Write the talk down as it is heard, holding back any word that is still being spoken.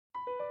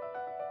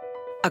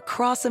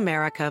Across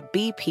America,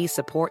 BP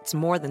supports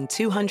more than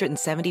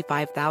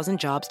 275,000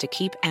 jobs to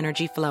keep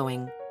energy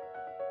flowing.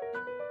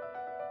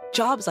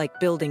 Jobs like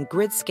building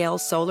grid-scale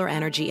solar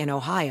energy in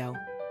Ohio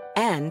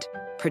and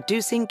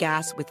producing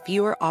gas with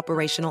fewer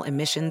operational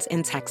emissions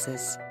in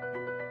Texas.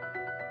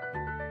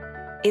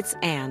 It's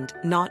and,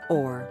 not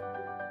or.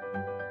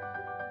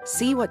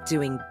 See what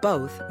doing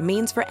both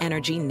means for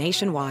energy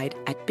nationwide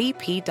at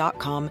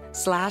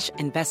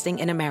bp.com/investing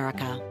in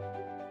America.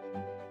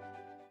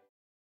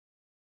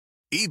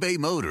 eBay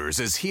Motors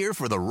is here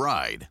for the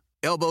ride.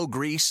 Elbow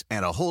grease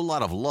and a whole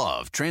lot of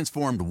love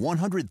transformed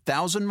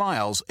 100,000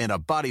 miles and a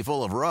body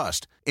full of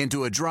rust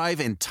into a drive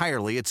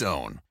entirely its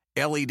own.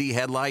 LED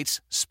headlights,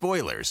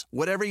 spoilers,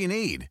 whatever you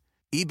need.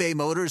 eBay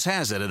Motors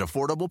has it at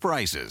affordable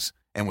prices.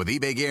 And with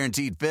eBay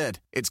Guaranteed Fit,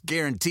 it's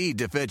guaranteed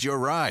to fit your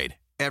ride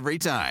every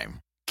time.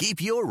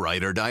 Keep your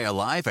ride or die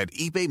alive at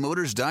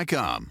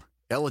ebaymotors.com.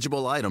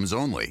 Eligible items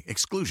only.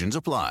 Exclusions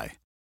apply.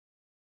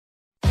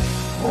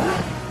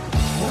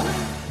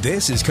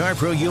 This is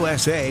CarPro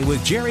USA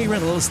with Jerry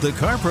Reynolds, the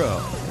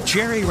CarPro.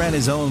 Jerry ran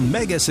his own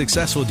mega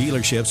successful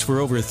dealerships for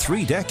over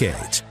 3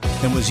 decades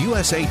and was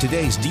USA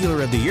Today's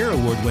Dealer of the Year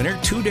award winner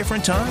 2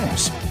 different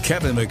times.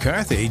 Kevin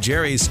McCarthy,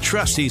 Jerry's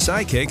trusty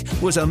sidekick,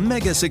 was a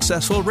mega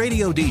successful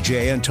radio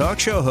DJ and talk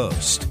show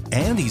host.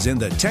 And he's in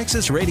the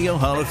Texas Radio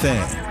Hall of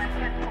Fame.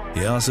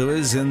 He also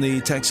is in the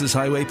Texas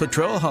Highway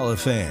Patrol Hall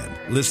of Fame,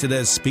 listed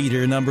as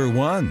speeder number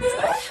 1.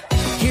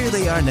 Here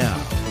they are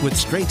now, with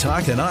straight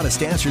talk and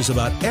honest answers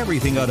about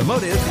everything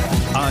automotive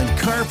on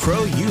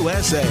CarPro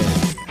USA.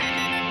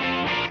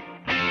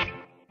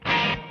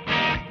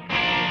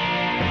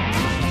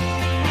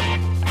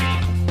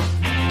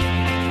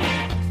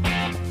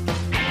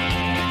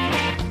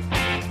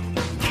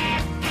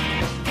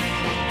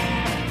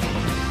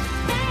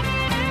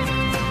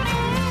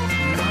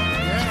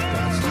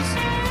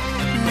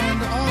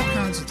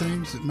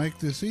 Make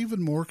this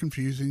even more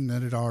confusing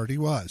than it already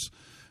was.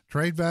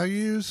 Trade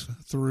values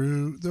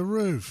through the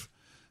roof.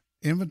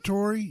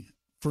 Inventory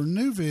for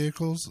new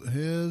vehicles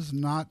is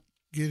not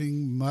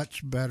getting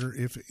much better,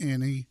 if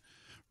any,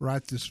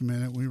 right this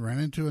minute. We ran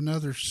into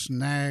another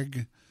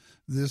snag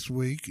this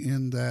week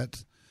in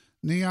that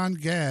neon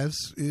gas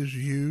is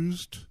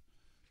used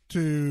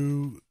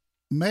to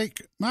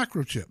make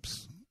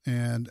microchips,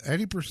 and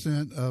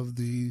 80% of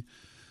the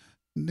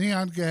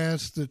neon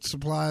gas that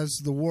supplies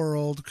the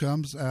world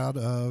comes out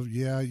of,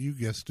 yeah, you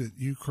guessed it,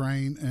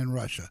 Ukraine and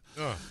Russia.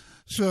 Oh.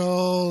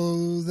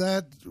 So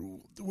that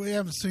we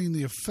haven't seen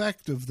the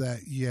effect of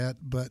that yet,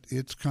 but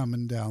it's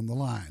coming down the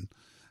line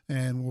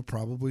and will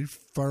probably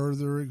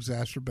further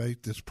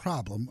exacerbate this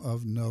problem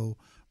of no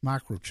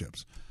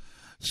microchips.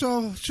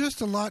 So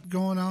just a lot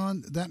going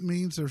on. That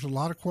means there's a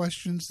lot of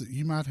questions that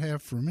you might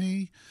have for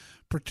me,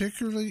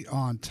 particularly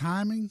on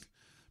timing,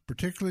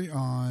 particularly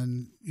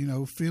on,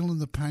 feeling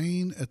the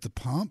pain at the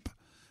pump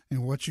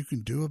and what you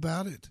can do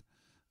about it.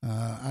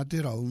 I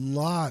did a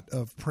lot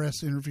of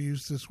press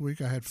interviews this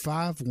week. I had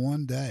 5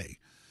 one day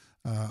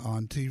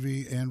on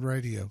TV and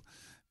radio.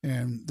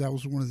 And that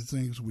was one of the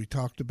things we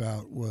talked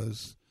about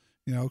was,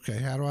 okay,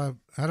 how do I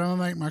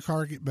make my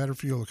car get better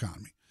fuel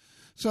economy?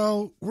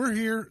 So we're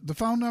here. The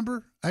phone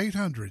number,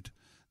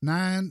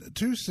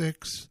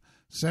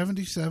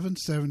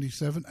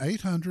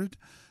 800-926-7777,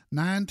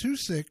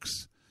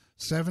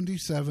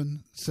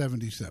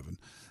 800-926-7777.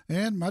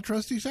 And my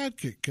trusty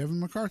sidekick, Kevin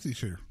McCarthy's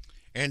here.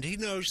 And he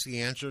knows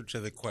the answer to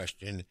the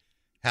question,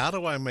 how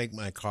do I make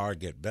my car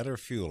get better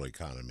fuel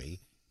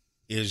economy,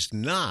 is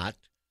not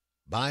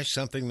buy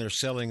something they're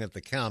selling at the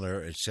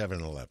counter at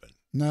 7-Eleven.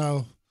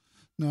 No,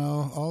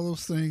 all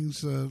those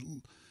things,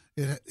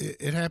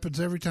 it happens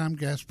every time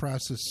gas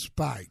prices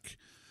spike.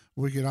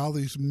 We get all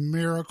these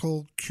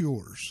miracle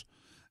cures.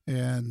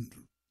 And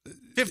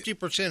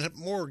 50%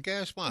 more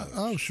gas mileage.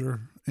 Oh,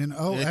 sure. In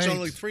 08, it's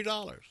only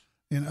 $3.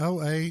 In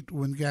 08,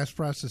 when gas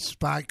prices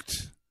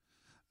spiked,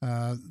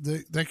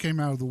 they came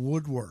out of the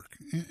woodwork.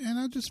 And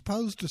I just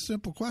posed a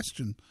simple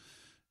question.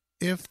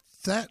 If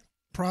that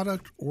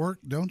product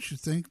worked, don't you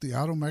think the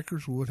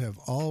automakers would have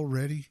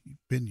already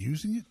been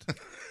using it?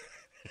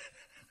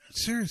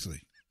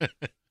 Seriously.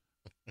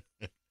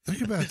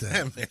 Think about that.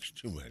 That makes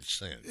too much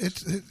sense.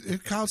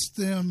 It costs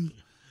them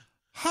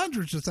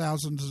hundreds of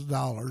thousands of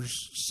dollars,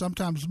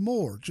 sometimes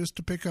more, just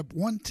to pick up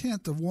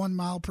 1/10 of 1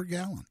 mile per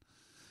gallon.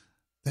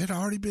 They'd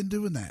already been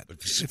doing that.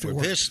 But for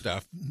this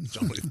stuff, it's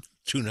only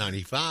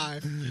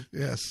 $2.95.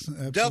 Yes,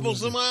 absolutely.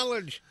 Doubles the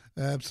mileage.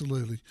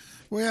 Absolutely.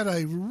 We had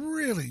a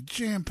really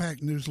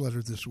jam-packed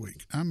newsletter this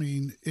week. I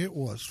mean, it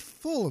was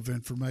full of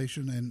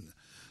information and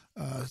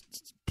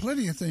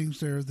plenty of things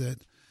there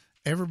that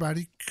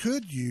everybody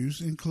could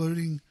use,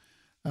 including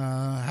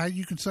how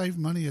you can save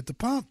money at the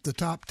pump, the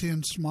top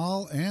 10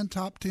 small and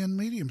top 10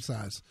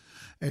 medium-size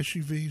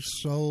SUVs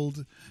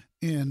sold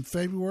in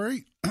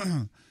February,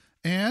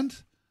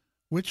 and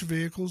which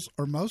vehicles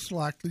are most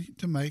likely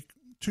to make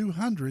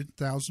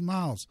 200,000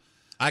 miles.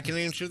 I can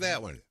answer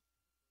that one.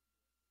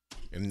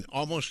 In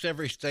almost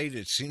every state,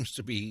 it seems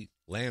to be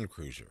Land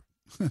Cruiser.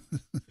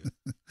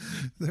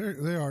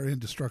 They are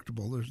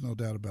indestructible. There's no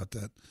doubt about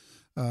that.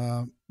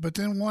 But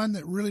then one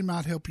that really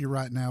might help you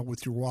right now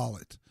with your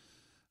wallet.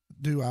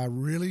 Do I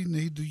really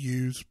need to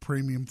use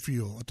premium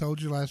fuel? I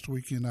told you last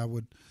weekend I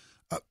would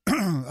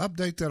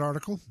update that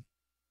article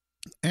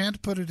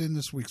and put it in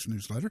this week's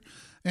newsletter,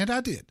 and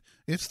I did.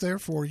 It's there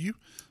for you.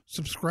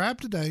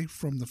 Subscribe today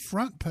from the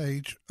front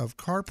page of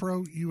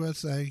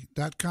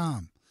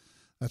carprousa.com.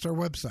 That's our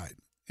website,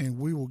 and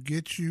we will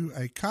get you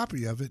a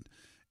copy of it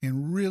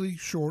in really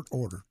short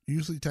order.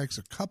 Usually takes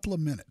a couple of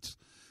minutes.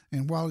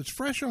 And while it's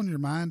fresh on your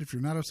mind, if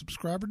you're not a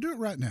subscriber, do it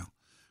right now.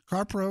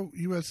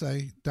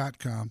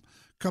 carprousa.com.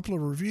 A couple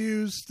of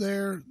reviews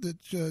there that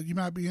you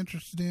might be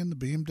interested in, the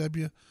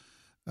BMW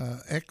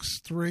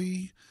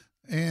X3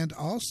 and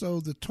also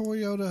the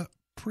Toyota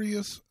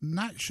Prius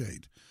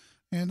Nightshade.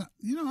 And,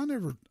 you know, I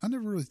never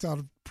really thought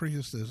of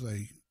Prius as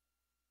a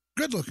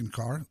good-looking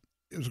car.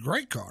 It was a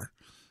great car,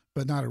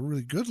 but not a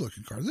really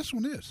good-looking car. This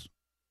one is.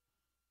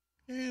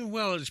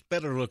 Well, it's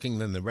better looking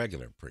than the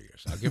regular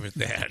Prius. I'll give it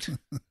that.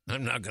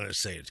 I'm not going to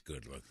say it's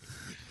good looking.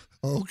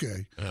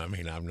 Okay. I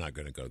mean, I'm not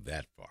going to go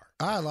that far.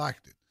 I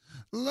liked it.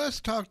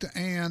 Let's talk to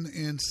Ann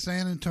in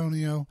San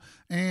Antonio.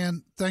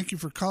 Ann, thank you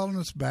for calling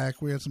us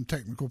back. We had some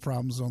technical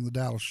problems on the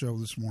Dallas show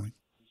this morning.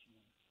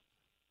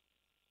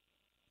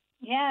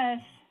 Yes.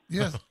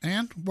 Yes.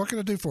 Ann, what can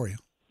I do for you?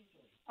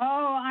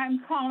 Oh, I'm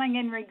calling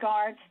in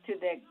regards to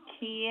the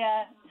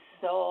Kia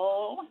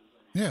Soul.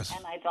 Yes.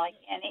 And I'd like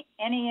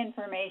any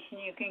information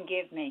you can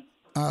give me.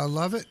 I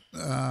love it.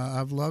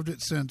 I've loved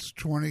it since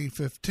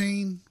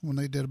 2015 when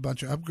they did a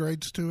bunch of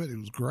upgrades to it. It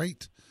was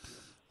great.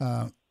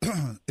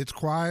 It's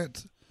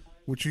quiet,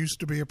 which used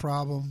to be a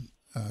problem.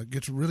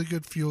 Gets really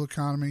good fuel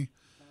economy,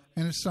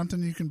 and it's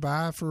something you can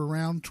buy for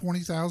around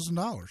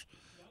 $20,000,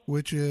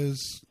 which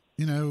is,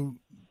 you know,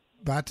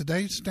 by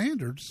today's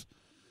standards,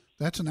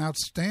 that's an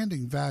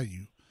outstanding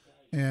value.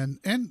 And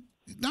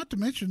not to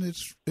mention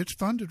it's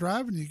fun to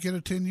drive, and you get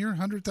a 10-year,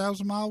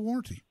 100,000-mile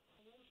warranty.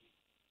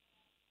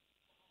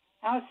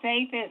 How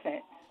safe is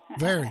it?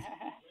 Very,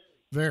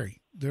 very.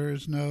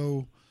 There's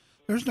no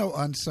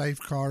unsafe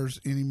cars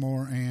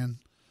anymore, and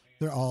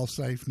they're all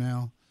safe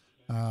now.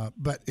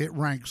 But it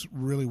ranks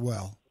really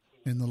well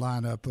in the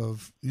lineup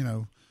of, you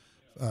know,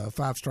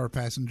 5-star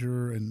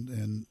passenger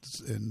and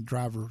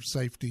driver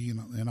safety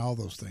and all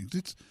those things.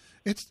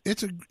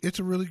 It's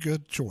a really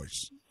good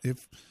choice.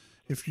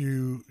 If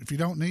you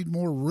don't need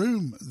more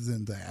room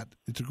than that,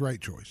 it's a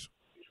great choice.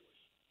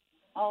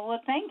 Oh,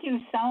 well, thank you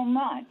so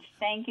much.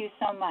 Thank you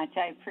so much.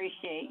 I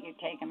appreciate you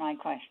taking my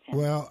question.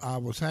 Well, I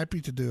was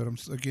happy to do it. I'm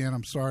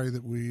sorry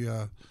that we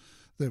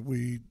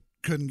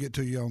couldn't get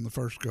to you on the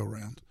first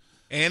go-round.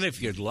 And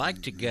if you'd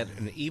like to get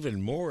an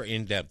even more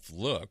in-depth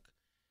look,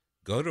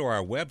 go to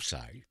our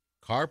website,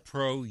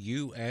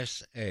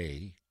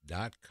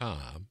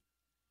 carprousa.com.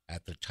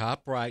 At the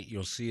top right,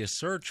 you'll see a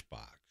search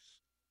box.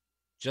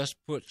 Just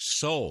put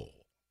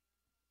Soul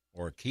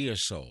or Kia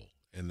Soul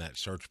in that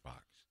search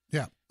box.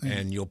 Yeah.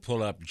 And you'll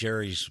pull up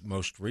Jerry's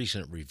most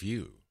recent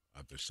review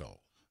of the Soul.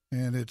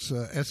 And it's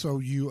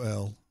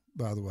SOUL,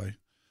 by the way,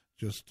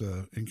 just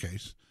in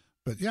case.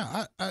 But,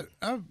 yeah, I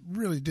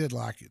really did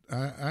like it.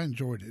 I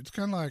enjoyed it. It's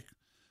kind of like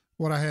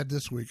what I had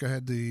this week. I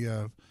had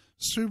the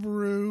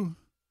Subaru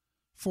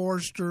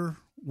Forester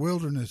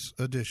Wilderness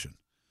Edition,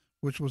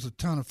 which was a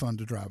ton of fun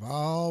to drive. I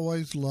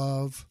always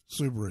love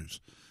Subarus,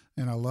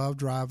 and I love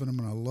driving them,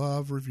 and I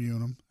love reviewing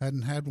them.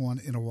 Hadn't had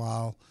one in a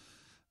while.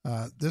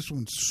 This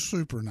one's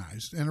super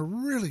nice and a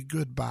really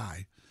good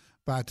buy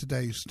by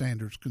today's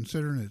standards,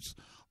 considering it's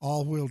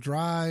all-wheel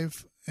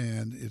drive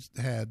and it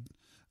had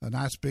a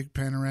nice big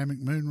panoramic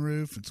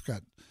moonroof. It's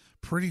got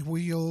pretty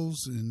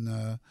wheels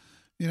and,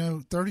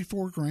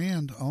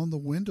 $34,000 on the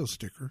window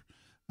sticker.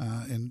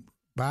 And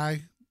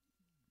by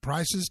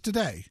prices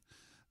today,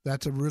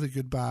 that's a really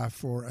good buy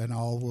for an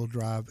all-wheel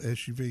drive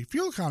SUV.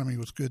 Fuel economy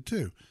was good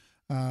too.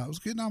 I was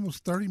getting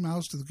almost 30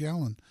 miles to the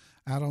gallon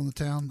out on the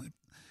town.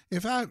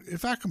 If I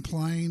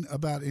complain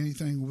about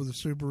anything with a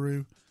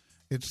Subaru,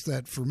 it's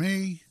that for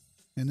me,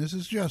 and this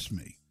is just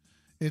me,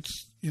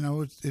 it's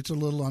a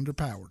little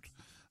underpowered.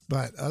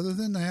 But other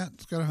than that,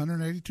 it's got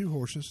 182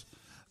 horses.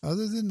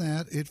 Other than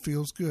that, it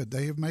feels good.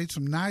 They have made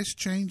some nice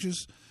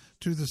changes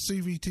to the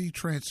CVT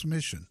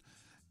transmission.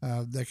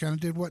 They kind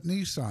of did what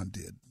Nissan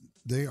did.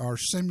 They are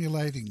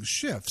simulating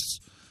shifts,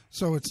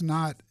 so it's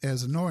not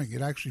as annoying.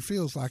 It actually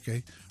feels like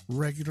a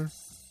regular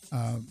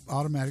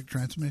automatic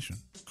transmission.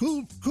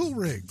 Cool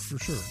rig for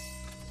sure.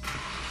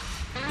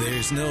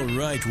 There's no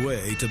right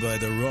way to buy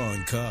the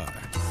wrong car.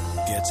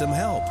 Get some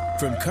help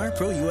from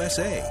CarPro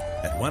USA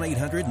at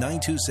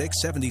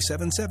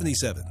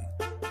 1-800-926-7777.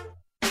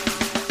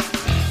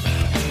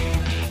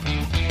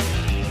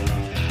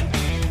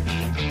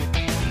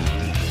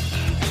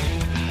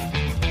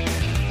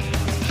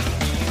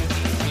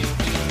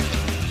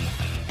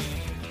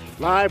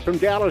 Live from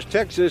Dallas,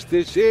 Texas,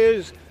 this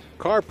is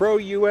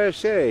CarPro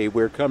USA.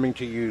 We're coming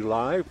to you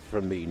live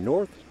from the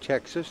North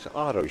Texas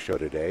Auto Show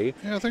today.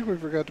 Yeah, I think we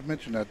forgot to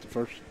mention that the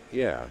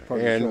Yeah, part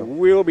of the show. and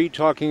we'll be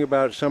talking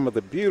about some of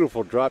the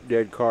beautiful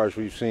drop-dead cars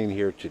we've seen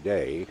here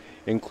today,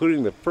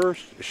 including the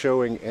first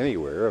showing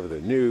anywhere of the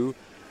new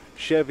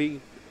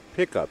Chevy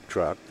pickup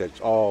truck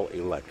that's all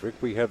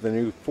electric. We have the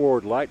new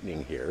Ford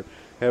Lightning here.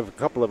 Have a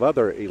couple of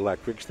other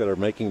electrics that are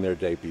making their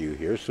debut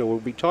here. So we'll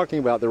be talking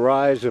about the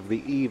rise of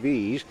the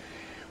EVs.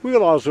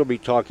 We'll also be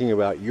talking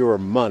about your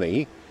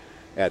money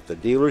at the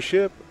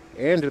dealership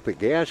and at the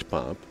gas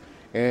pump,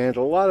 and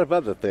a lot of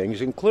other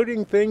things,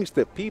 including things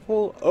that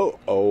people,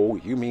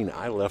 you mean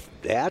I left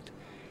that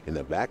in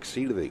the back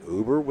seat of the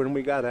Uber when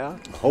we got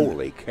out?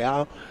 Holy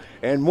cow.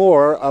 And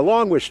more,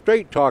 along with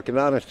straight talk and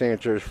honest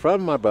answers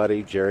from my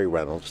buddy Jerry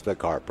Reynolds, the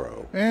Car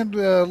Pro. And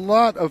a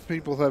lot of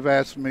people have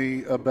asked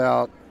me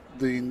about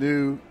the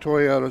new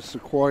Toyota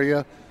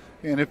Sequoia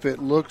and if it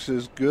looks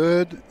as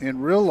good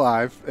in real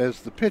life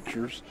as the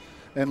pictures.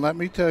 And let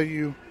me tell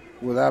you,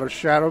 without a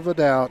shadow of a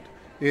doubt,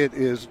 it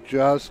is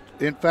just,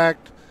 in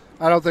fact,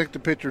 I don't think the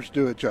pictures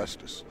do it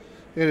justice.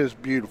 It is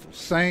beautiful.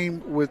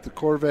 Same with the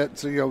Corvette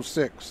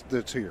Z06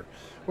 that's here.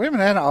 We haven't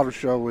had an auto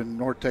show in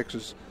North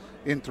Texas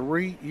in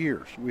 3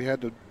 years. We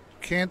had to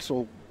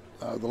cancel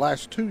the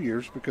last 2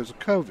 years because of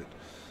COVID.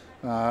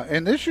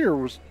 And this year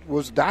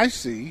was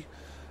dicey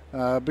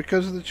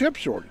because of the chip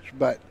shortage.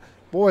 But,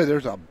 boy,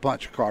 there's a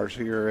bunch of cars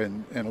here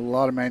and a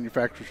lot of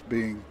manufacturers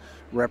being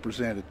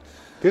represented.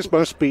 This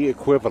must be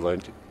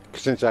equivalent,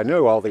 since I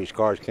know all these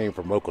cars came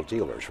from local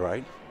dealers,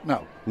 right?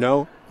 No.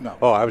 No? No.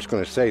 Oh, I was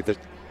going to say that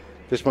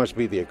this must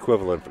be the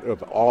equivalent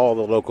of all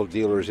the local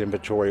dealers'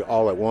 inventory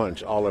all at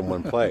once, all in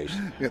one place.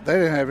 Yeah, they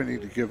didn't have any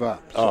to give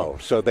up. So.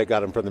 So they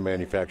got them from the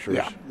manufacturers?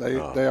 Yeah,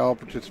 they all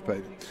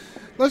participated.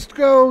 Let's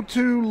go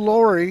to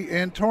Lori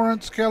in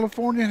Torrance,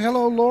 California.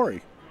 Hello,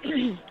 Lori.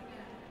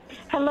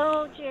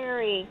 Hello,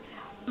 Jerry.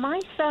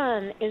 My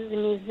son is a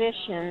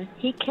musician.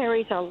 He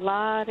carries a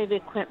lot of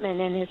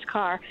equipment in his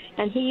car,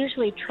 and he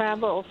usually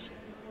travels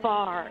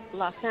far,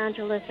 Los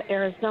Angeles,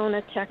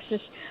 Arizona,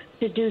 Texas,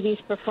 to do these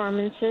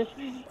performances.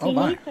 Oh,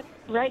 my.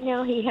 Right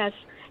now he has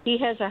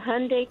a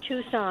Hyundai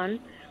Tucson.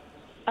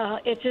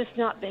 It's just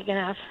not big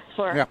enough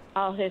for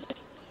all his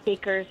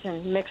speakers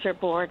and mixer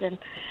board. And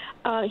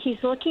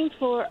he's looking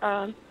for,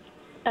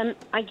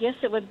 I guess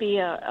it would be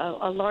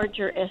a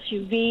larger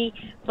SUV,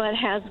 but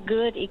has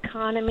good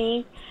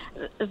economy.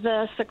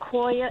 The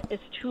Sequoia is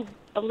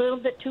a little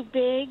bit too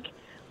big,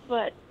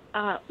 but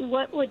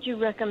what would you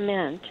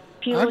recommend?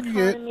 Fuel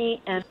economy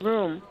and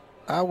room.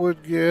 I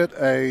would get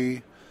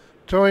a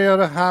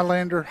Toyota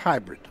Highlander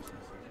Hybrid.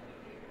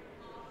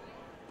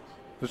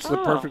 It's the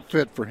perfect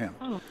fit for him.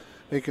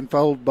 He can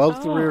fold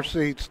both the rear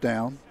seats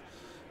down,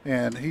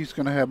 and he's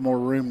going to have more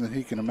room than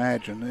he can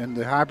imagine. And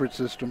the hybrid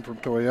system from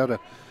Toyota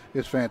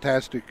is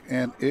fantastic,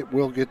 and it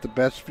will get the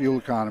best fuel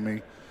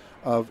economy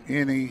of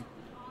any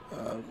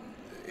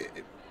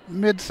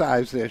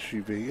mid-sized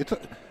SUV.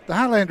 The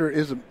Highlander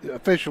is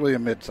officially a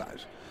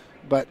mid-size,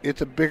 but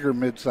it's a bigger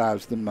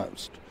mid-size than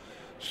most.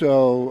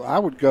 So I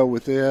would go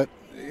with it.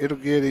 It'll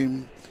get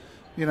him,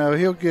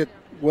 he'll get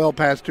well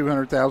past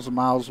 200,000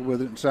 miles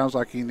with it. And sounds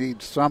like he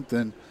needs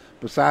something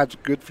besides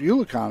good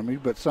fuel economy,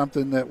 but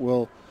something that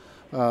will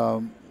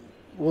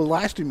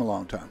last him a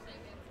long time.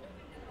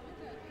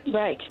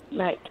 Right.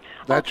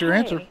 That's your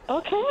answer.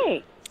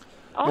 Okay.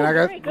 Oh,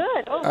 very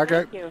good. I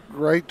got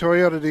great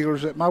Toyota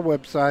dealers at my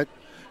website,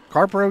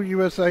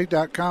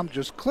 carprousa.com.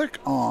 Just click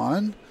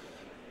on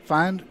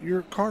Find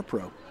Your Car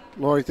Pro.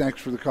 Lori,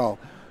 thanks for the call.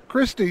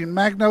 Christy in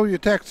Magnolia,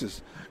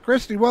 Texas.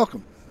 Christy,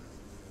 welcome.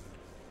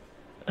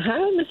 Hi,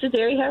 Mr.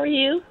 Derry. How are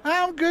you?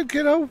 I'm good,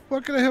 kiddo.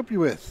 What can I help you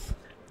with?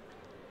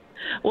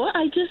 Well,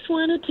 I just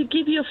wanted to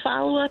give you a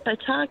follow-up. I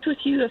talked with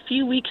you a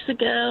few weeks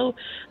ago.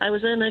 I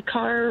was in a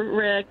car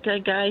wreck. A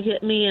guy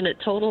hit me, and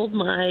it totaled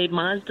my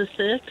Mazda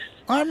 6.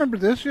 I remember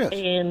this, yes.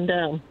 And,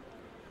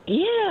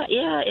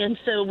 yeah. And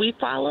so we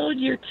followed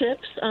your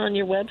tips on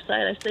your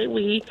website. I say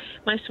we.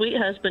 My sweet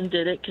husband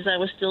did it because I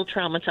was still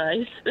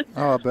traumatized.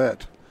 Oh, I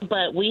bet.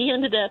 But we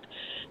ended up,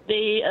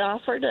 they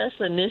offered us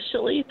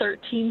initially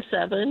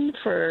 $13,700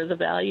 for the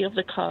value of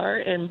the car,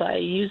 and by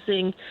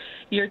using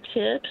your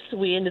tips,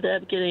 we ended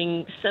up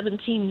getting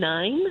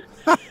 $17,900.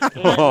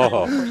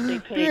 Oh,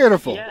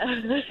 beautiful. Yeah.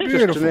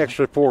 Just an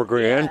extra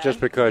 $4,000 just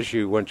because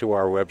you went to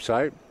our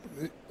website.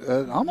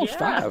 Almost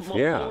 $5,000. Well,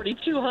 yeah,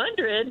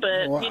 $4,200,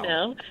 but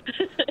wow.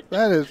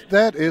 That is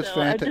so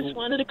fantastic. I just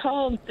wanted to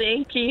call and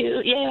thank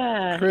you.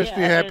 Yeah,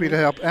 Christy, happy to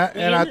help.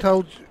 And I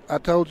told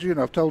you, and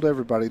I've told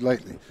everybody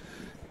lately,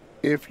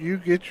 if you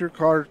get your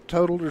car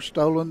totaled or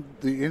stolen,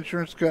 the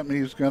insurance company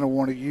is going to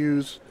want to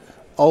use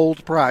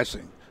old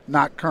pricing,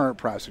 not current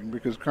pricing,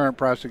 because current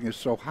pricing is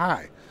so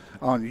high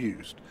on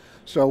used.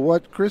 So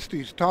what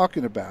Christy's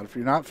talking about, if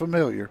you're not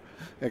familiar,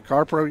 at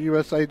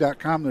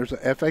carprousa.com, there's a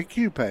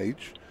FAQ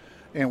page.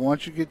 And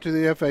once you get to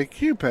the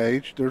FAQ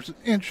page, there's an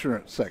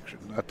insurance section.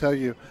 I tell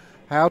you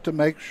how to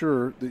make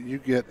sure that you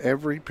get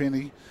every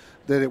penny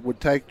that it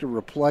would take to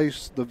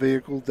replace the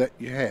vehicle that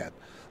you had.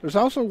 There's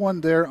also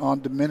one there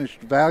on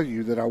diminished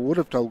value that I would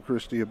have told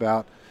Christy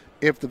about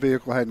if the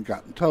vehicle hadn't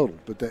gotten totaled,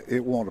 but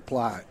it won't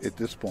apply at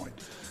this point.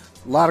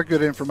 A lot of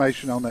good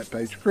information on that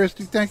page.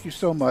 Christy, thank you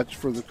so much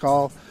for the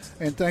call,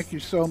 and thank you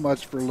so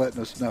much for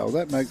letting us know.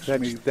 That makes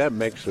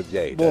the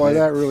day. Boy,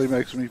 that really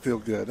makes me feel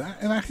good.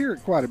 And I hear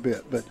it quite a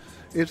bit, but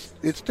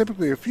it's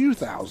typically a few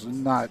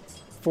thousand, not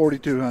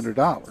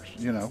 $4,200.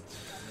 You know,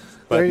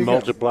 but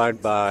multiplied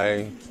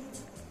by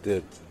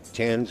the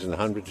tens and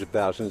hundreds of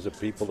thousands of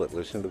people that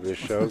listen to this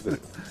show.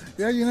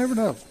 Yeah, you never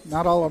know.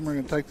 Not all of them are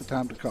going to take the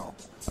time to call.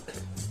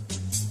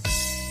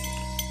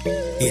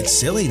 It's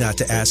silly not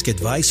to ask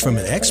advice from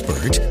an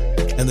expert,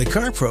 and the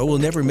Car Pro will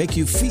never make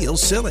you feel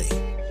silly.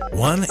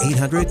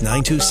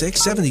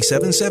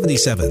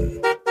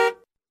 1-800-926-7777.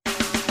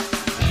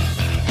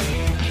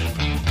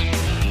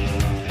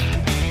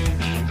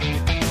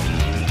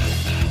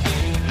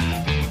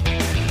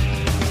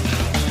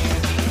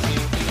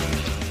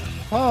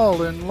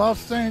 Paul in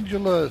Los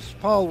Angeles.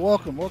 Paul,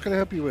 welcome. What can I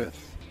help you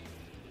with?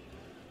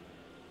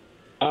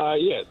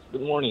 Yes.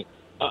 Good morning.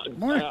 Good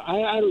morning.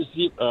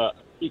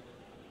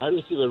 I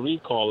received a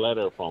recall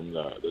letter from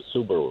the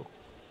Subaru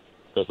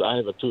because I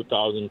have a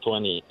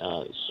 2020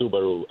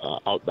 Subaru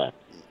Outback.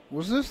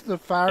 Was this the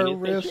fire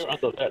risk?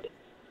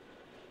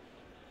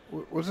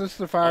 Was this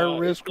the fire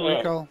risk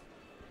recall?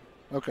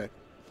 Okay.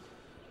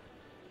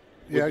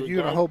 Yeah, you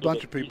and a whole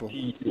bunch of people.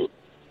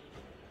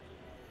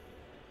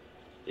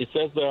 It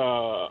says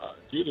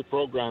due to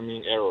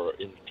programming error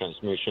in the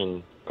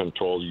transmission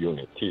control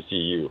unit,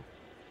 TCU,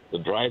 the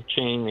drive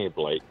chain may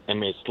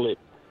slip.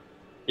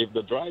 If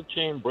the drive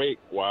chain breaks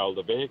while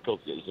the vehicle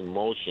is in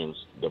motion,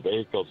 the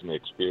vehicles may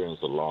experience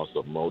a loss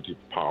of motive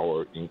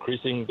power,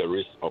 increasing the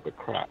risk of a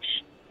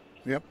crash.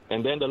 Yep.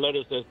 And then the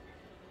letter says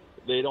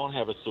they don't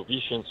have a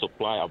sufficient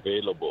supply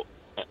available.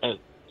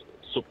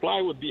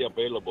 Supply would be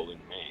available in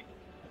May.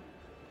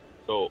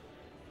 So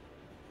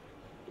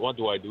what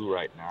do I do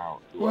right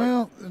now?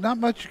 Not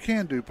much you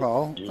can do,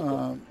 Paul.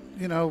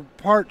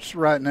 Parts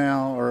right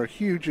now are a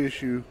huge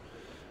issue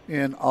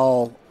in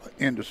all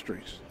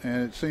industries,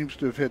 and it seems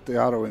to have hit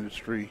the auto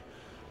industry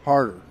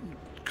harder.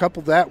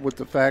 Couple that with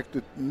the fact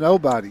that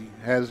nobody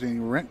has any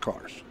rent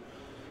cars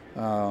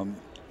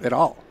at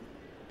all,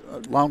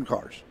 loan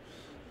cars.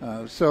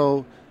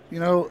 So,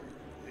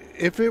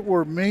 if it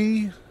were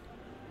me,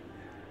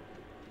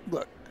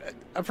 look,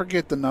 I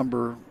forget the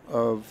number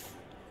of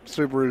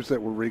Subarus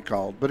that were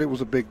recalled, but it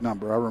was a big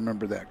number. I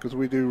remember that because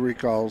we do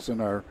recalls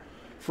in our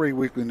free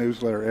weekly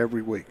newsletter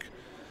every week.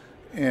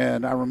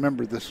 And I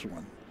remember this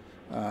one.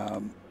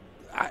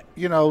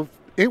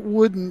 It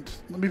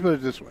wouldn't, let me put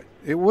it this way,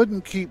 it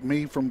wouldn't keep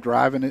me from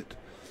driving it.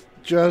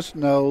 Just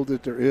know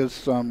that there is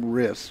some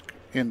risk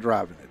in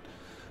driving it.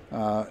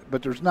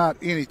 But there's not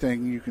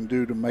anything you can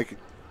do to make it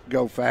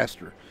go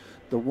faster.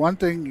 The one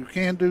thing you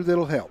can do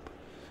that'll help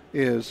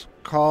is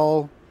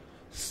call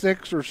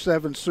 6 or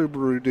 7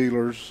 Subaru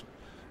dealers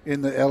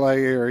in the LA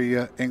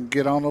area and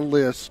get on a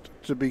list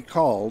to be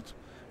called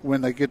when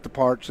they get the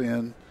parts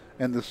in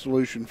and the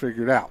solution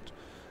figured out.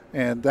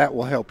 And that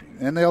will help you.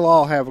 And they'll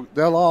all have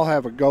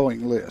a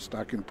going list.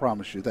 I can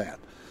promise you that.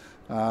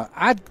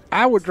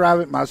 I would drive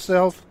it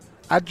myself.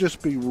 I'd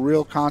just be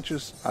real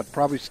conscious. I'd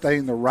probably stay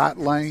in the right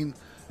lane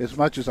as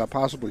much as I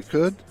possibly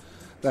could.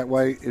 That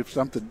way, if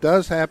something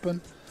does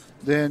happen,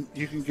 then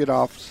you can get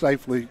off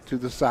safely to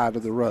the side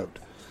of the road.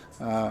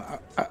 I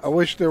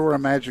wish there were a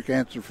magic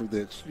answer for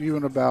this. You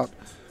and about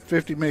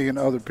 50 million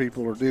other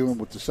people are dealing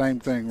with the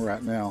same thing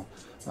right now,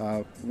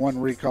 one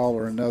recall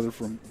or another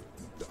from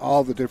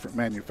all the different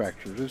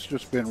manufacturers. It's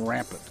just been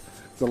rampant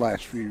the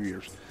last few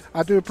years.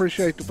 I do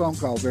appreciate the phone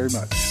call very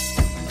much.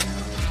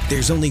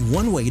 There's only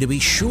one way to be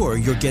sure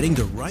you're getting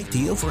the right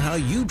deal for how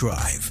you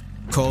drive.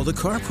 Call the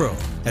Car Pro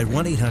at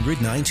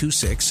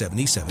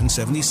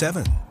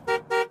 1-800-926-7777.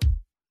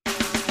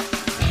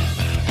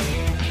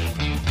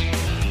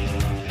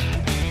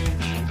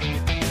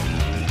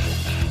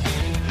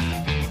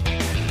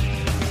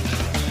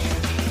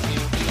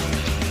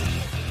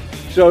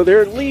 So there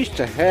are at least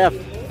a half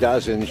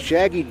dozen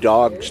shaggy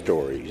dog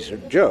stories or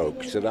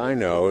jokes that I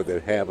know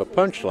that have a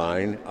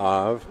punchline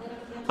of,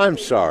 "I'm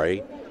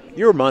sorry,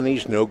 your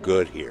money's no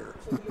good here."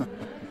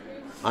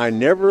 I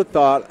never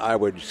thought I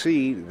would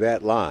see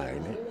that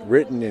line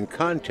written in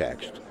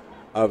context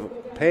of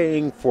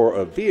paying for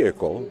a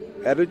vehicle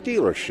at a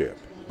dealership.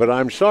 But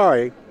I'm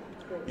sorry,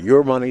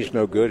 your money's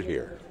no good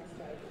here.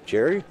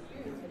 Jerry?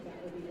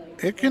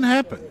 It can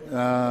happen.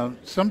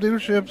 Some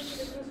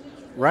dealerships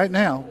right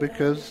now,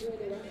 because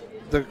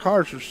the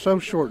cars are so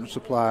short in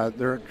supply, what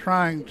they're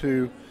trying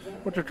to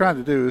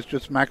do is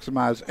just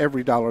maximize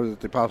every dollar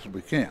that they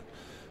possibly can.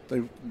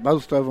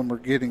 Most of them are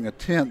getting a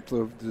tenth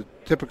of the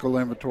typical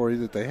inventory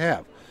that they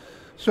have.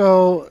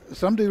 So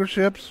some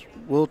dealerships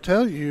will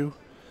tell you,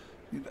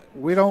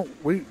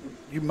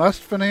 you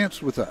must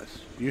finance with us.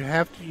 You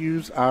have to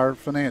use our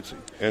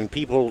financing. And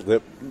people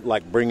that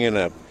bring in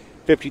a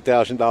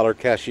 $50,000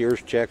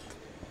 cashier's check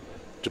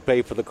to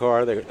pay for the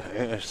car,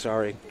 they're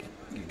sorry,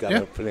 you got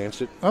to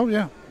finance it. Oh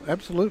yeah,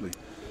 absolutely.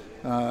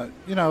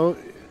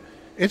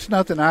 It's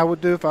nothing I would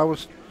do if I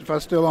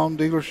still own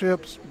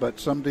dealerships, but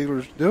some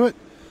dealers do it.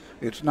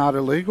 It's not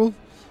illegal,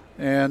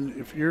 and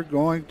if you're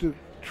going to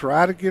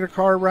try to get a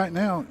car right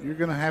now, you're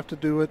going to have to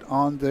do it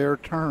on their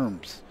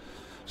terms.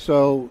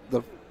 So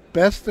the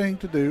best thing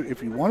to do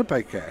if you want to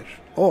pay cash,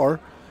 or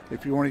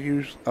if you want to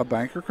use a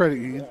bank or credit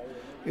union,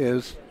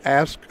 is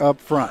ask up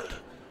front,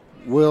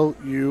 will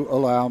you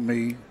allow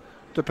me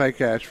to pay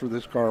cash for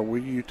this car?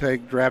 Will you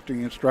take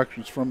drafting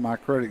instructions from my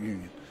credit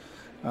union?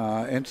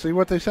 And see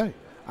what they say.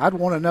 I'd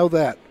want to know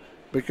that,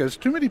 because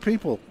too many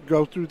people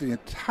go through the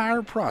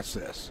entire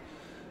process,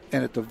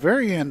 and at the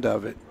very end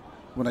of it,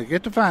 when they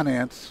get to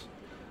finance,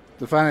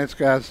 the finance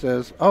guy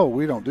says, oh,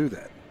 we don't do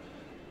that.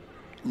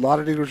 A lot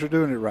of dealers are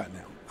doing it right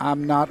now.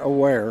 I'm not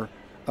aware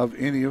of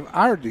any of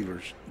our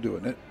dealers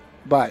doing it,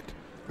 but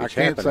I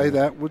can't say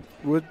that with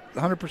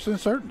 100%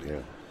 certainty.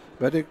 Yeah.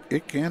 But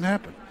it can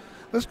happen.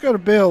 Let's go to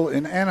Bill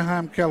in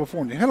Anaheim,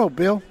 California. Hello,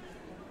 Bill.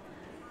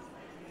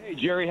 Hey,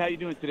 Jerry, how you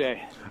doing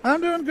today?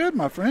 I'm doing good,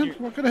 my friend.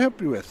 What can I help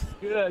you with?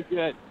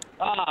 Good.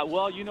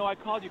 Well, I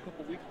called you a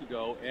couple weeks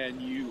ago,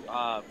 and you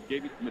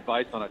gave me some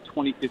advice on a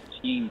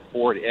 2015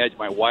 Ford Edge.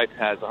 My wife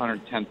has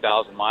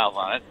 110,000 miles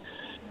on it,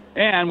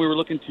 and we were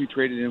looking to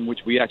trade it in,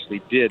 which we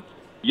actually did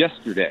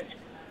yesterday.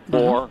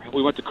 Or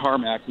we went to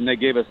CarMax, and they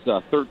gave us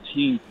a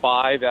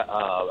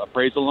 13.5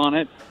 appraisal on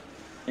it,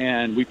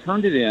 and we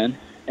turned it in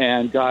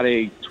and got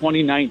a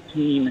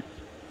 2019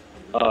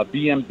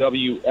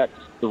 BMW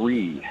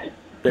X3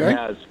 that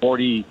has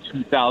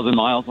 42,000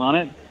 miles on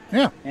it.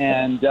 Yeah.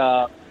 And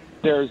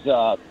there's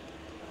the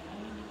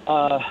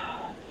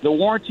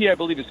warranty, I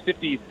believe, is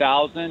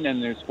 50,000,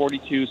 and there's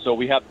 42, so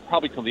we have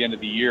probably till the end of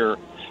the year.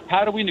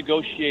 How do we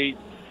negotiate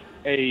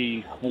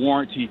a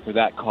warranty for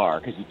that car?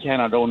 Because you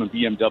cannot own a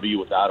BMW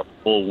without a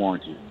full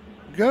warranty.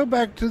 Go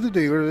back to the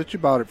dealer that you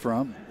bought it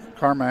from,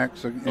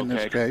 CarMax in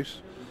this case.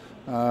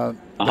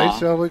 They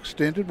sell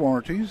extended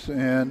warranties,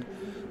 and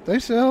they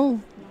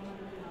sell,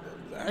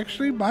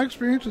 actually, my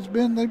experience has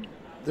been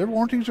their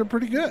warranties are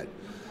pretty good.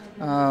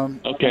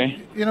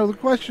 The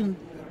question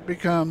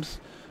becomes,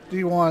 do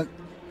you want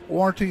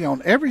warranty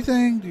on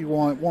everything? Do you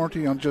want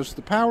warranty on just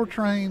the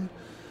powertrain?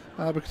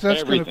 Because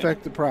that's going to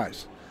affect the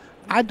price.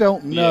 I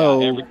don't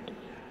know.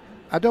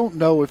 I don't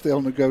know if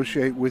they'll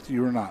negotiate with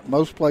you or not.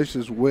 Most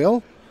places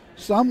will,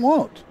 some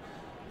won't.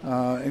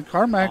 And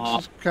CarMax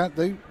is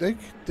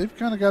they've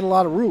kind of got a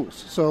lot of rules.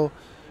 So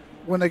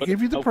when they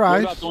give you the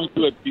price, what about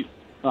going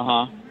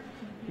to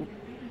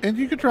and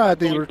you could try a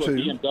dealer too.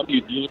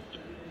 BMW dealer.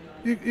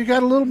 You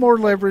got a little more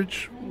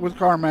leverage with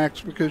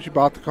CarMax because you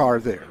bought the car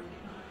there.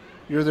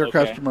 You're their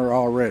customer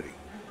already.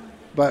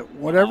 But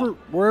whichever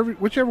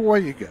way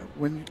you go,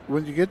 when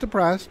you get the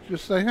price,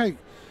 just say, hey,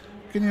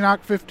 can you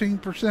knock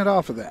 15%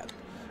 off of that?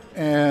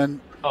 And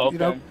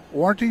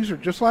warranties are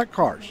just like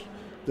cars.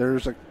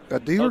 There's a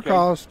dealer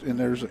cost and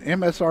there's an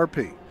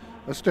MSRP,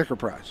 a sticker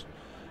price.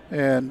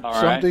 And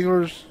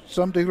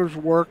some dealers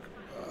work.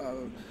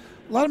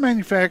 A lot of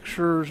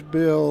manufacturers,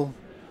 Bill,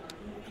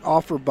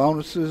 offer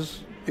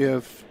bonuses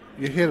if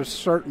you hit a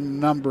certain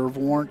number of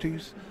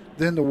warranties.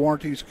 Then the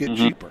warranties get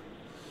cheaper.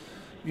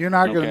 You're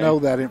not going to know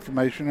that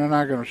information. They're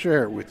not going to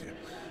share it with you.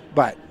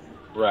 But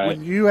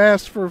when you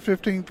ask for a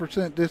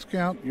 15%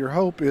 discount, your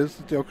hope is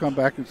that they'll come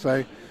back and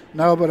say,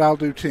 no, but I'll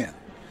do 10.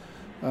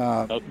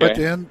 But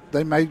then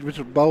they may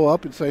just bow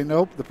up and say,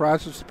 nope, the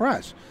price is the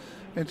price.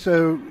 And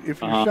so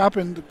if you're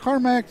shopping the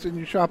CarMax and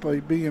you shop a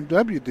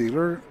BMW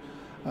dealer,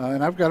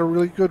 and I've got a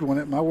really good one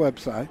at my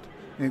website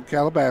in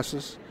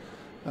Calabasas,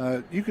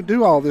 you can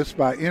do all this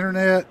by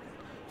internet,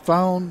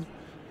 phone,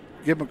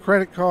 give them a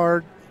credit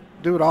card,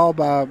 do it all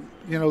by,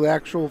 the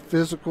actual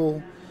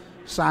physical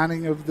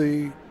signing of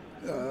the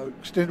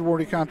extended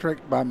warranty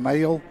contract by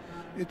mail.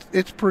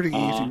 It's pretty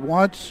easy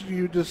once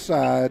you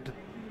decide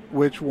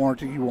which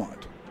warranty you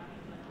want.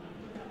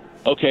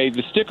 Okay,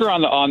 the sticker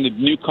on the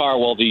new car,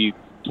 the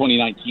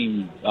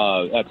 2019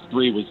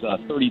 X3 was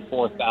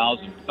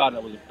 $34,000. We thought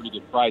it was a pretty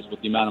good price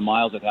with the amount of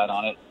miles it had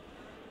on it.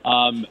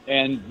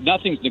 And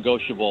nothing's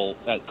negotiable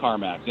at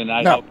CarMax. And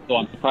so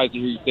I'm surprised to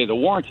hear you say the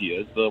warranty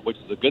is, which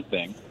is a good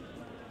thing.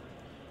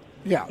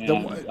 Yeah,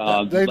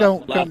 and, they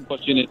don't come.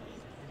 Question,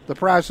 the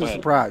price is the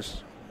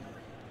price.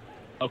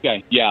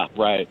 Okay, yeah,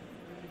 right.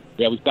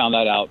 Yeah, we found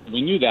that out.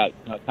 We knew that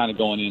kind of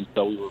going in,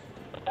 so we were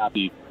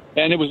happy.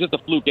 And it was just a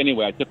fluke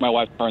anyway. I took my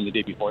wife's car in the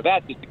day before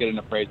that just to get an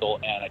appraisal,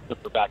 and I took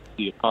her back to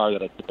see a car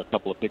that I took a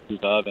couple of pictures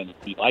of, and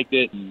she liked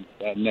it. And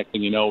next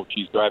thing you know,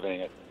 she's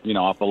driving it,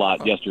 off the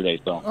lot yesterday.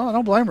 So. Oh,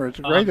 don't blame her. It's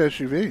a great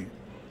SUV.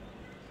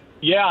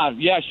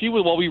 Yeah, she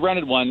was. Well, we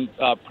rented one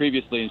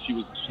previously, and she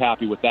was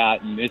happy with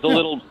that. And it's a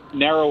little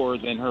narrower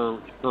than her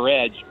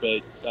Edge,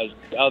 but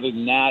other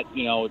than that,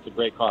 it's a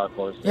great car, of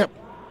course. Yep.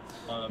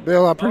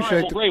 Bill, I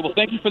appreciate great. Well,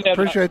 thank you for that.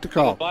 Appreciate the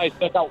call. Advice.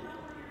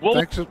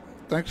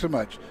 Thanks so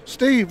much.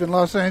 Steve in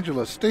Los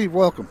Angeles. Steve,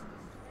 welcome.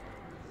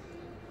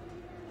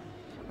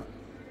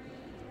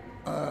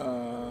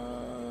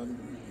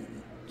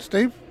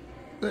 Steve?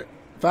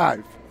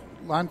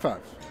 Line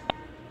 5.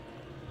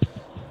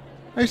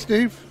 Hey,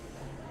 Steve.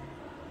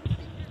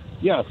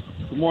 Yes,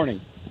 good morning.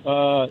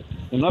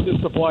 Another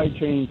supply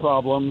chain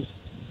problems.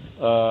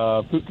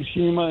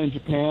 Fukushima in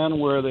Japan,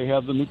 where they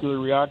have the nuclear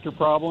reactor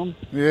problem.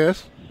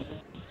 Yes.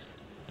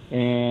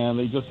 and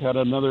they just had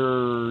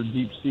another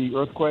deep sea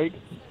earthquake.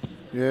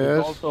 Yes.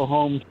 It's also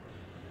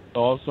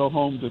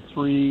home to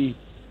 3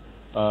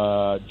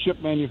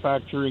 chip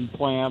manufacturing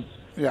plants.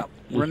 Yeah,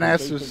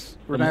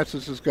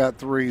 Renesas has got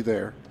 3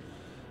 there.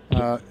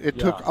 It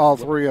took all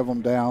 3 of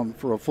them down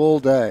for a full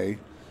day.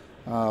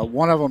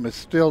 One of them is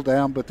still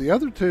down, but the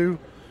other 2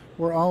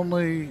 were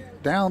only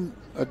down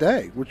a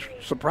day, which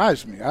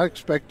surprised me. I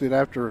expected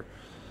after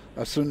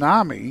a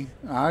tsunami,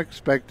 I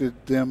expected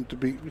them to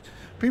be.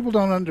 People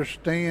don't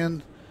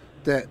understand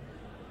that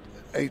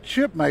a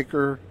chip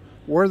maker,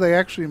 where they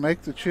actually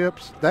make the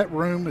chips, that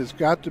room has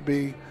got to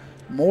be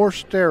more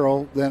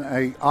sterile than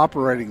a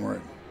operating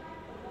room.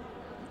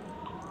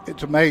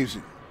 It's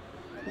amazing.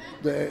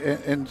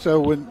 And so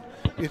when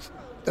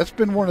that's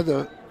been one of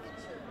the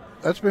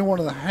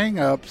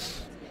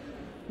hang-ups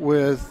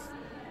with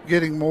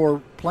getting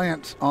more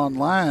plants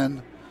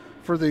online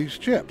for these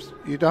chips.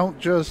 You don't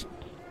just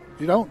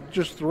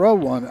throw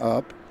one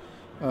up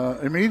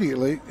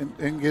immediately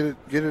and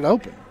get it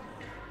open.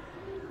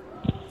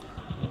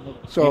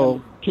 So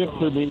and chips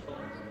are being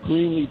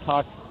extremely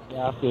toxic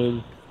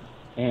gases,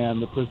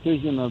 and the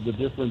precision of the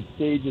different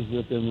stages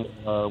within it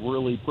are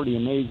really pretty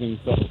amazing.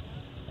 So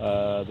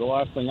the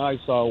last thing I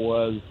saw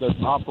was that's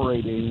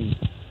operating,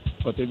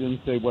 but they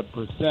didn't say what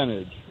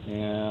percentage.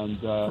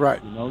 And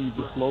right. You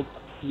just slow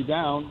you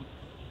down,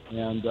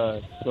 and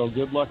so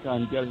good luck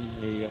on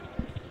getting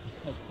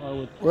a car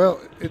with.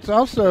 Well, it's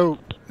also.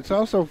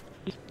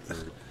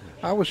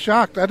 I was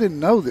shocked. I didn't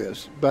know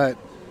this, but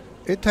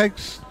it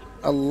takes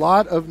a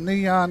lot of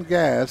neon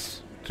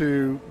gas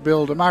to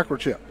build a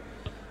microchip.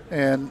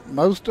 And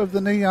most of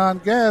the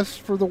neon gas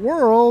for the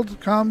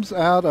world comes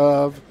out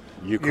of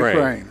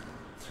Ukraine.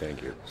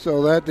 Thank you.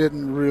 So that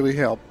didn't really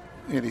help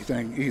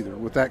anything either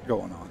with that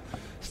going on.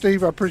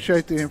 Steve, I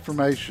appreciate the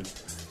information.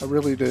 I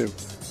really do.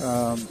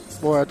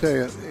 Boy, I tell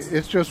you,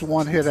 it's just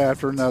one hit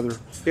after another.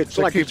 It's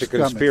like it's a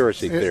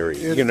conspiracy theory.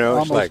 It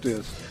almost it's like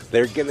is.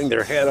 They're getting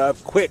their head up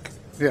quick.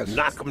 Yes.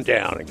 Knock them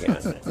down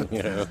again.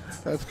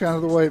 That's kind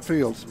of the way it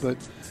feels. But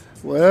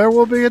there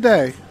will be a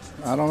day.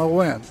 I don't know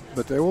when,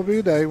 but there will be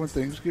a day when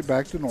things get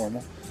back to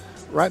normal.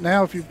 Right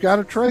now, if you've got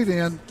a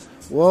trade-in,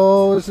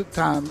 woe is the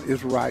time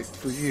is right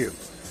for you.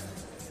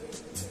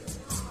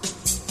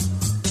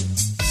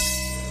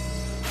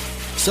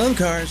 Some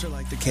cars are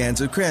like the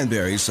cans of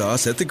cranberry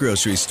sauce at the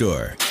grocery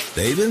store.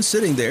 They've been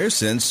sitting there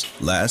since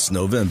last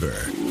November.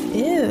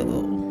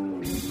 Ew.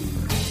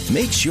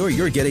 Make sure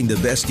you're getting the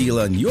best deal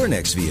on your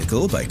next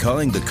vehicle by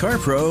calling the Car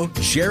Pro,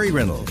 Jerry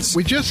Reynolds.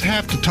 We just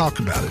have to talk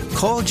about it.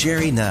 Call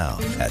Jerry now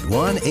at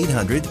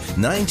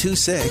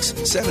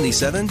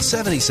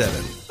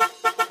 1-800-926-7777.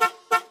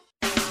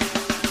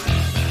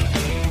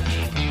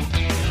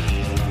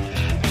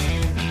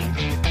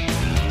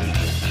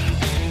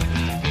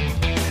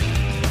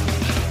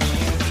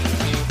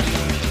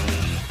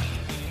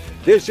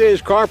 This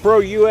is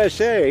CarPro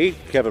USA.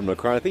 Kevin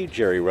McCarthy,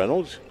 Jerry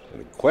Reynolds. And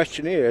the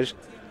question is,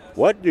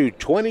 what do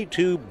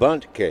 22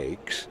 bunt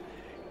cakes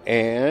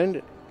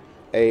and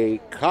a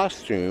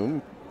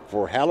costume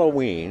for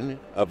Halloween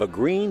of a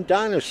green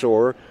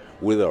dinosaur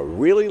with a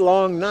really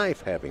long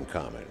knife have in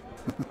common?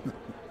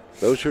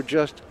 Those are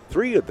just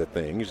 3 of the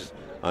things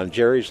on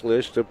Jerry's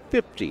list of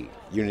 50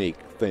 unique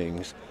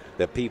things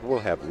that people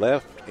have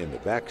left in the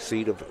back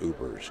seat of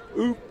Ubers.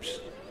 Oops.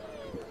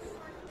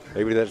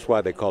 Maybe that's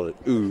why they call it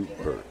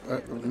Uber.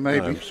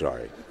 Maybe. I'm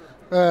sorry.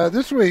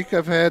 This week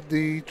I've had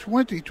the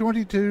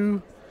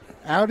 2022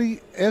 Audi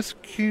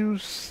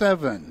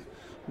SQ7,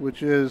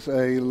 which is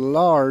a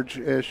large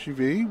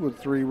SUV with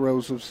 3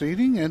 rows of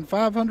seating and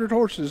 500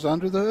 horses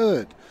under the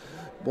hood.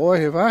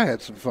 Boy, have I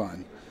had some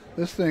fun.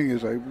 This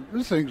thing's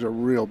a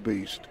real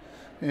beast.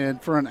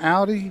 And for an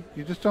Audi,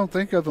 you just don't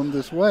think of them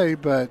this way,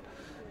 but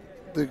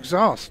the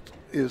exhaust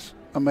is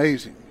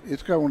amazing.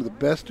 It's got one of the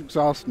best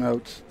exhaust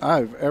notes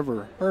I've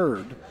ever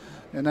heard,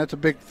 and that's a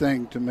big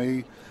thing to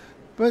me.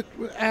 But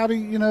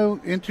Audi,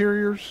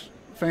 interiors,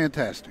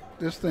 fantastic.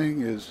 This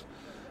thing is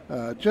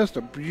just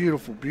a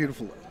beautiful,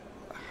 beautiful,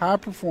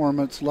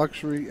 high-performance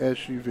luxury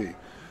SUV.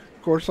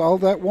 Of course, all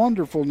that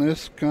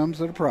wonderfulness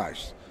comes at a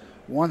price.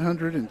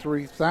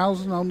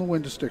 $103,000 on the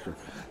window sticker.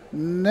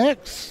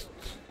 Next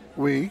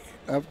week,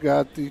 I've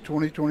got the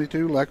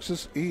 2022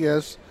 Lexus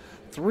ES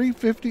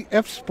 350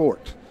 F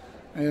Sport,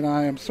 and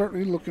I am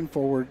certainly looking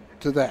forward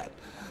to that.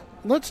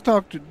 Let's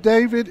talk to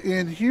David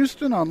in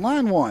Houston on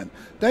line 1.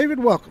 David,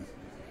 welcome.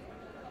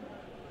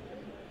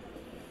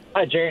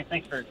 Hi, Jerry.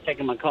 Thanks for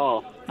taking my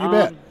call. You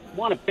bet. I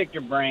want to pick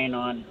your brain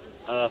on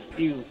a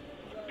few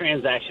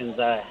transactions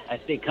I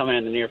see coming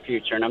in the near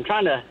future, and I'm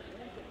trying to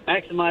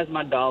maximize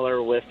my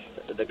dollar with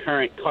the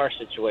current car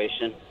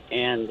situation.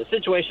 And the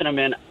situation I'm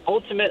in,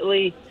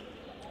 ultimately,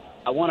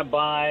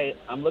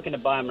 I'm looking to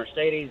buy a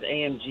Mercedes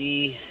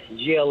AMG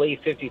GLE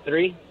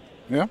 53.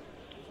 Yeah.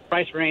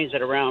 Price range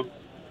at around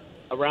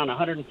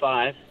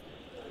 105.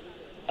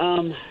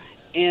 And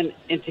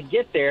to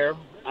get there,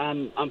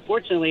 I'm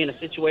unfortunately in a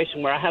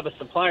situation where I have a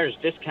supplier's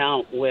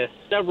discount with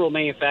several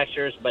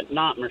manufacturers, but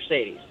not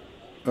Mercedes.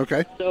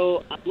 Okay.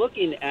 So I'm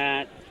looking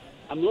at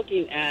I'm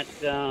looking at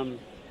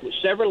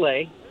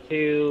Chevrolet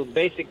to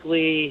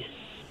basically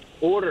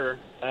order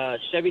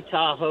Chevy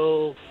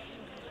Tahoe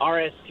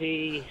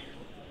RST,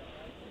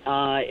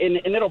 and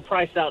it'll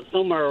price out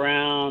somewhere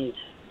around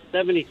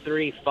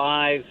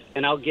 $73,500,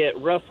 and I'll get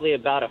roughly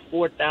about a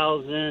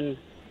 $4,000,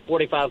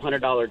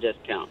 $4,500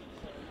 discount.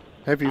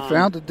 Have you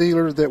found a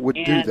dealer that would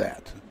do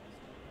that?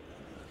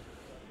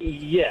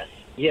 Yes,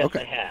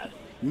 okay. I have.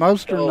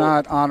 Most are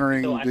not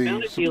honoring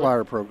the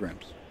supplier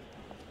programs.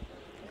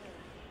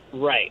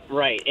 Right.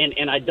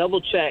 And I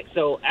double-checked.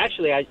 So,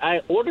 actually,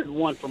 I ordered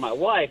one for my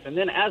wife, and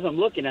then as I'm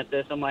looking at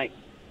this, I'm like,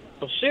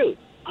 well, shoot,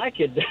 I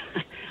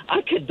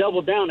could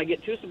double down and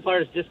get 2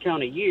 suppliers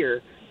discount a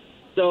year.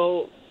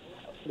 So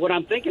what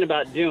I'm thinking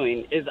about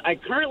doing is I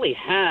currently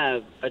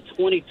have a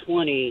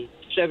 2020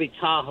 Chevy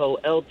Tahoe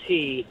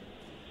LT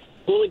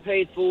fully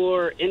paid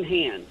for in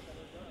hand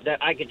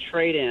that I could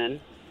trade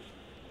in.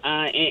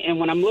 And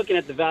when I'm looking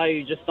at the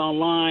value just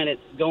online, it's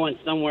going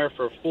somewhere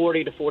for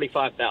 $40,000 to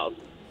 $45,000.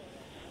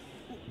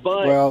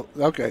 But well,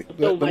 okay.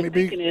 So let me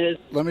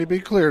be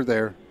clear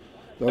there.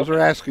 Those are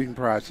asking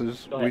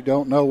prices. We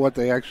don't know what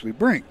they actually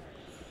bring.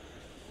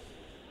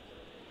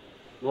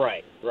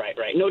 Right.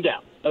 No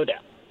doubt. And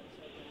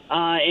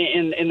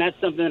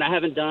that's something that I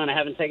haven't done. I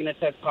haven't taken it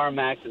to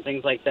CarMax and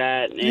things like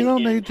that. And, you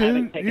don't need to.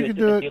 You can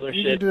do it.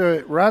 You can do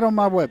it right on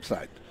my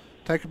website.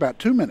 Take about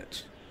 2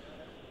 minutes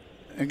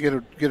and get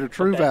a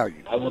true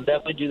value. I will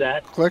definitely do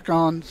that. Click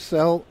on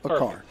sell a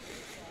car.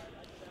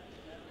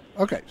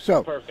 Okay,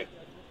 so perfect.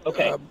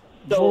 Okay.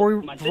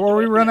 Before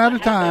we run out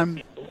of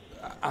time,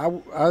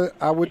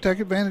 I would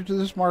take advantage of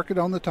this market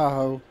on the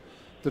Tahoe,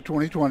 the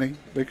 2020,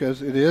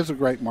 because it is a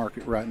great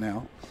market right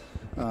now.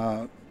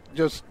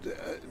 Just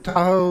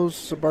Tahoes,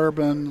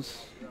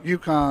 Suburbans,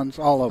 Yukons,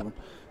 all of them,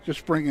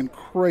 just bringing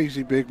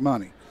crazy big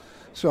money.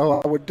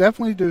 So I would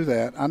definitely do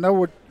that. I know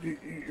what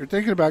you're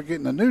thinking about,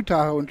 getting a new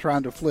Tahoe and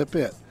trying to flip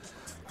it.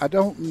 I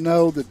don't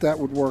know that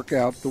would work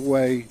out the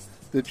way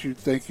that you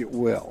think it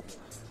will.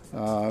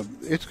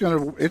 It's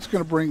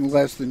gonna bring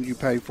less than you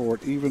pay for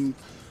it. Even,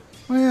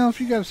 well, if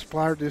you got a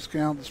supplier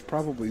discount, it's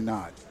probably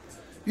not.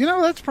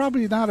 That's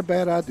probably not a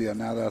bad idea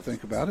now that I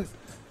think about it.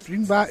 If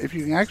you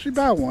can actually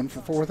buy one for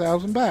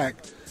 $4,000 back,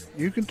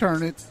 you can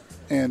turn it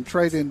and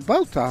trade in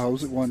both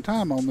Tahoes at one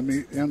time on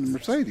the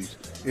Mercedes,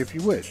 if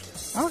you wish.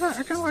 I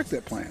kind of like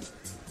that plan.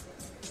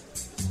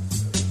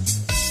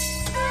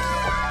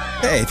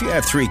 Hey, if you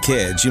have 3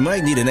 kids, you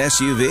might need an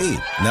SUV,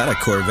 not a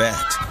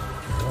Corvette.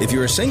 If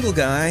you're a single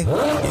guy,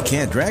 you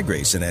can't drag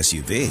race an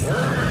SUV.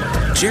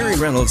 Jerry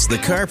Reynolds, the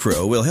Car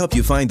Pro, will help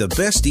you find the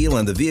best deal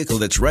on the vehicle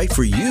that's right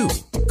for you.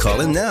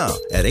 Call him now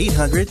at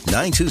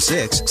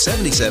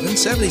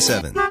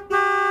 800-926-7777.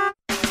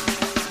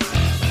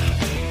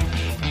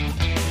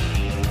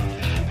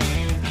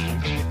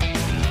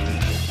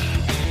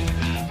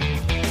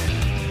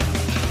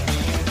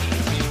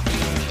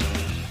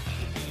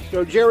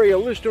 So, Jerry, a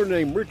listener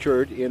named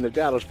Richard in the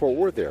Dallas-Fort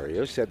Worth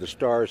area said the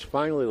stars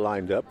finally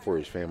lined up for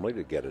his family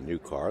to get a new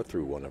car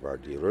through one of our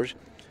dealers.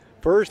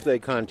 First, they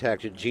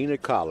contacted Gina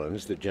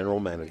Collins, the general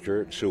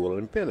manager at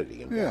Sewell Infiniti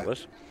in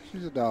Dallas.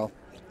 She's a doll.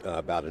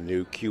 About a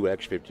new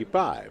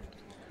QX55.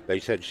 They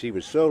said she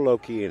was so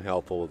low-key and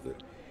helpful that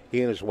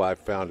he and his wife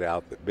found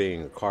out that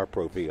being a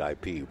CarPro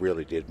VIP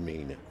really did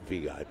mean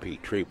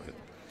VIP treatment.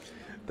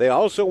 They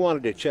also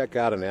wanted to check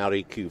out an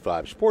Audi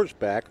Q5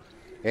 Sportsback,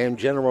 and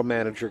General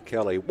Manager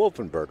Kelly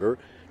Wolfenberger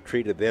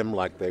treated them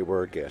like they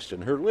were a guest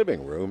in her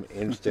living room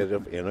instead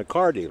of in a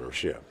car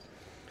dealership.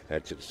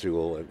 That's at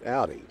Sewell and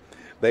Audi.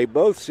 They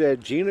both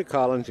said Gina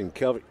Collins and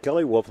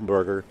Kelly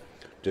Wolfenberger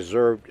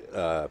deserved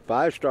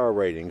 5-star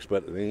ratings,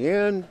 but in the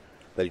end,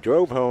 they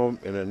drove home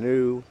in a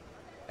new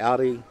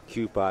Audi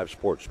Q5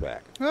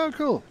 Sportsback. Oh,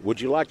 cool. Would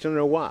you like to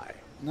know why?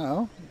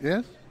 No.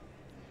 Yes?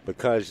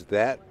 Because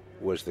that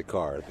was the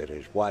car that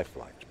his wife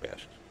liked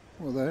best.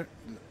 Well,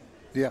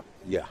 yeah.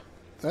 Yeah.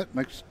 That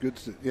makes good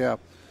sense. Yeah.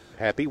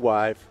 Happy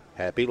wife,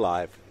 happy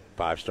life.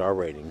 5-star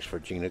ratings for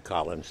Gina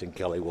Collins and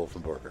Kelly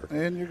Wolfenberger.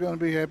 And you're going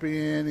to be happy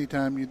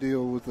anytime you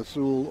deal with the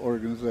Sewell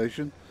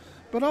organization.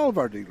 But all of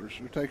our dealers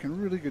are taking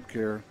really good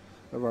care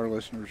of our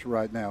listeners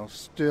right now.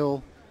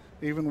 Still,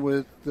 even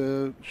with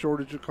the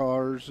shortage of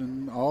cars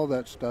and all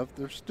that stuff,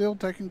 they're still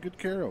taking good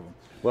care of them.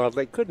 Well,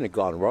 they couldn't have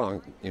gone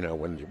wrong,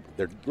 when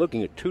they're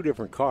looking at 2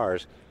 different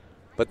cars,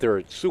 but they're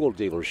at Sewell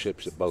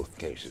dealerships in both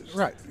cases.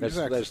 Right,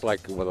 exactly. That's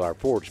like with our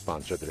Ford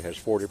sponsor that has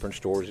 4 different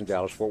stores in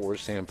Dallas-Fort Worth,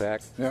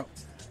 Sampac. Yeah.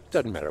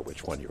 Doesn't matter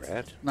which one you're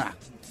at. Nah.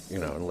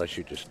 Unless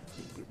you just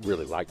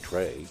really like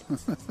Trey.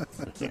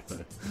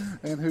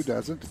 And who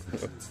doesn't?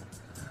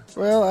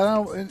 Well, I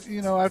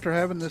don't. After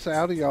having this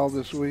Audi all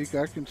this week,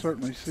 I can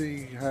certainly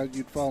see how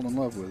you'd fall in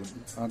love with it.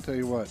 I'll tell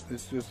you what,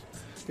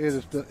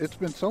 it's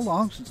been so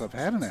long since I've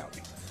had an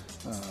Audi.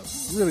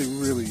 Really,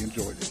 really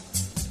enjoyed it.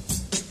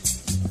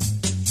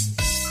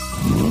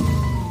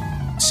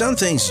 Some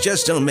things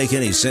just don't make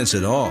any sense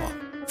at all.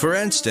 For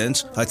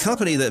instance, a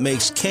company that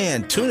makes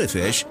canned tuna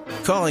fish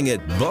calling it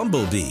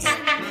Bumblebee.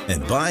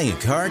 And buying a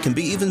car can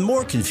be even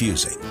more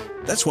confusing.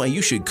 That's why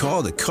you should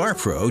call the Car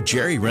Pro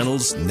Jerry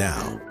Reynolds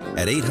now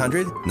at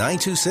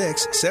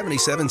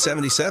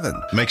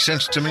 800-926-7777. Makes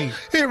sense to me.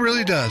 It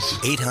really does.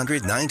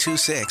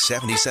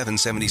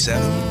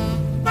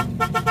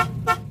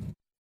 800-926-7777.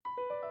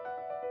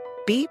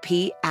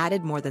 BP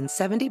added more than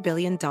 $70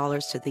 billion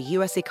to the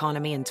U.S.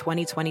 economy in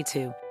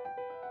 2022.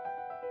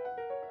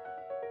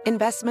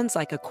 Investments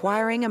like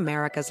acquiring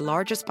America's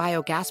largest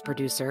biogas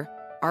producer,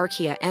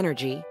 Archaea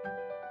Energy,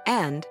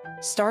 and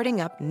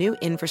starting up new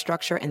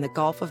infrastructure in the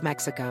Gulf of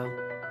Mexico.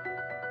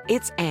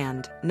 It's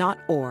and, not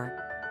or.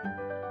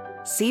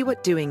 See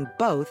what doing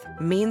both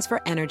means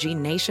for energy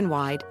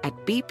nationwide at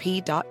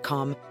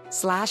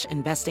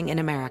bp.com/investing in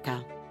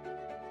America.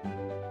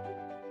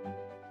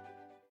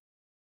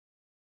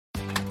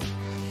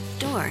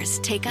 Doors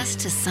take us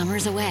to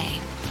summers away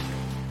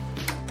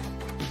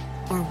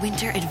or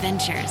winter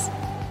adventures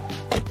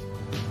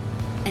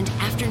and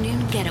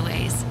afternoon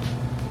getaways.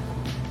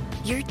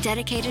 Your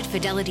dedicated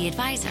Fidelity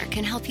advisor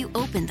can help you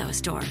open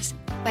those doors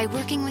by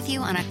working with you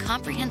on a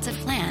comprehensive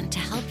plan to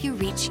help you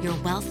reach your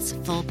wealth's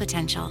full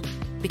potential.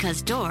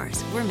 Because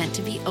doors were meant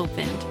to be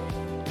opened.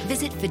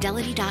 Visit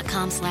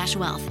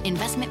fidelity.com/wealth.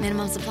 Investment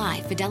minimum supply.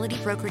 Fidelity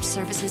Brokerage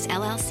Services,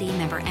 LLC,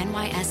 member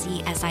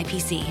NYSE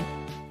SIPC.